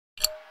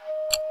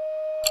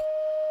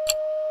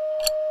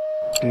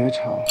别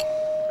吵，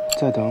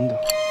再等等。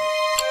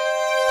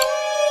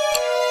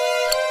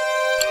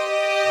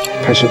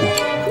开始吧。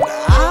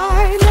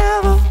I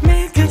never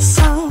make a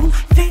sound.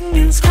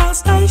 Fingers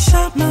crossed, I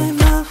shut my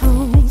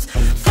mouth.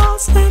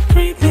 Thoughts that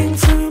creeping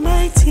through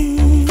my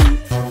teeth.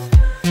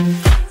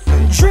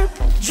 Drip,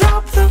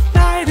 drop, the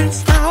night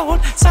is loud.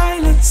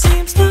 Silence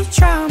seems to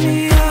drown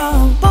me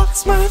out.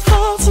 Box my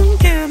thoughts and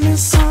give me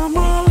some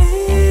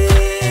relief.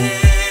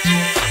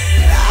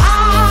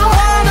 I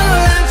wanna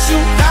let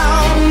you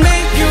down,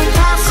 make you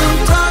pass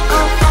and talk.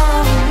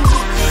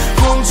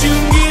 Won't you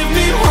give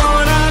me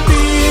what I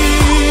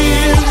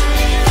need?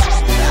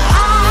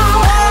 I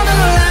wanna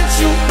let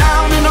you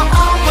down and I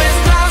always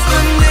lost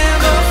and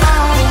never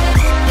found.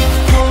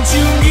 Won't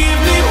you give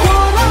me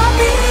what I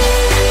need?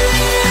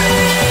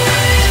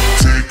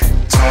 Tick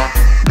tock,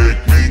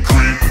 make me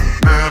creep.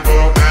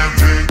 Never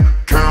ending,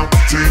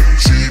 counting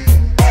sheep.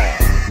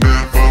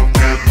 Never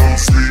get no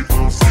sleep.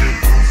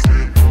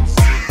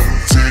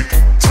 Tick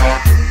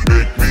tock,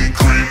 make me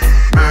creep.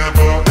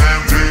 Never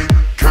ending,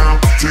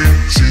 counting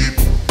sheep.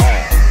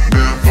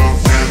 Never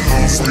get no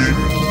sleep.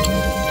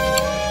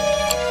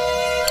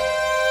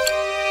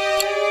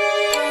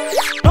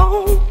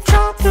 Don't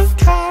drop the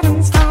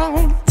curtains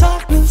down.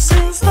 Darkness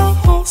is the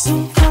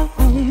wholesome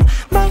home.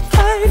 My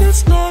plate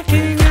is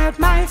looking at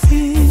my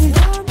feet.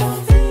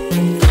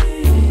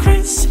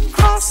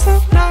 Crisscross, the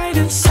night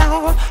is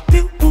sour.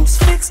 Pupils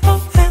fixed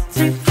on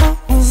every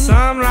bone.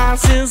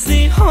 Sunrise is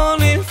the only